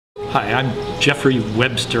Hi, I'm Jeffrey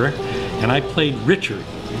Webster, and I played Richard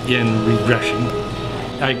in Regression.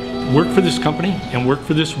 I work for this company and work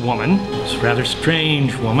for this woman. It's a rather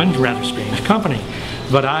strange woman, rather strange company.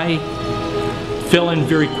 But I fell in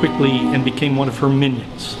very quickly and became one of her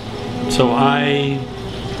minions. So I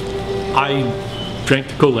drank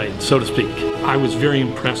the Kool-Aid, so to speak. I was very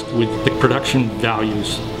impressed with the production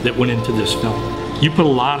values that went into this film. You put a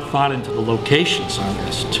lot of thought into the locations on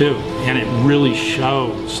this too, and it really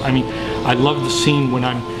shows. I mean, I love the scene when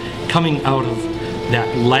I'm coming out of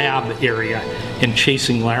that lab area and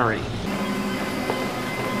chasing Larry.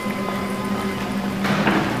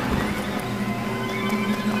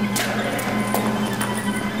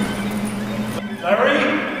 Larry,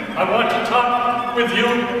 I want to talk with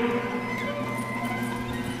you.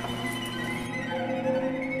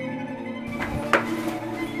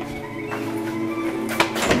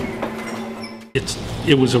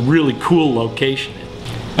 It was a really cool location.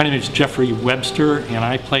 My name is Jeffrey Webster, and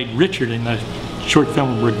I played Richard in the short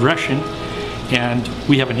film Regression. And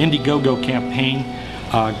we have an Indiegogo campaign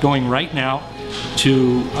going right now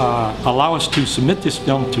to allow us to submit this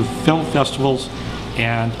film to film festivals.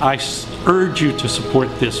 And I urge you to support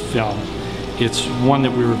this film. It's one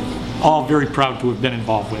that we're all very proud to have been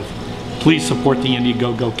involved with. Please support the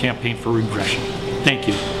Indiegogo campaign for Regression. Thank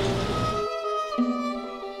you.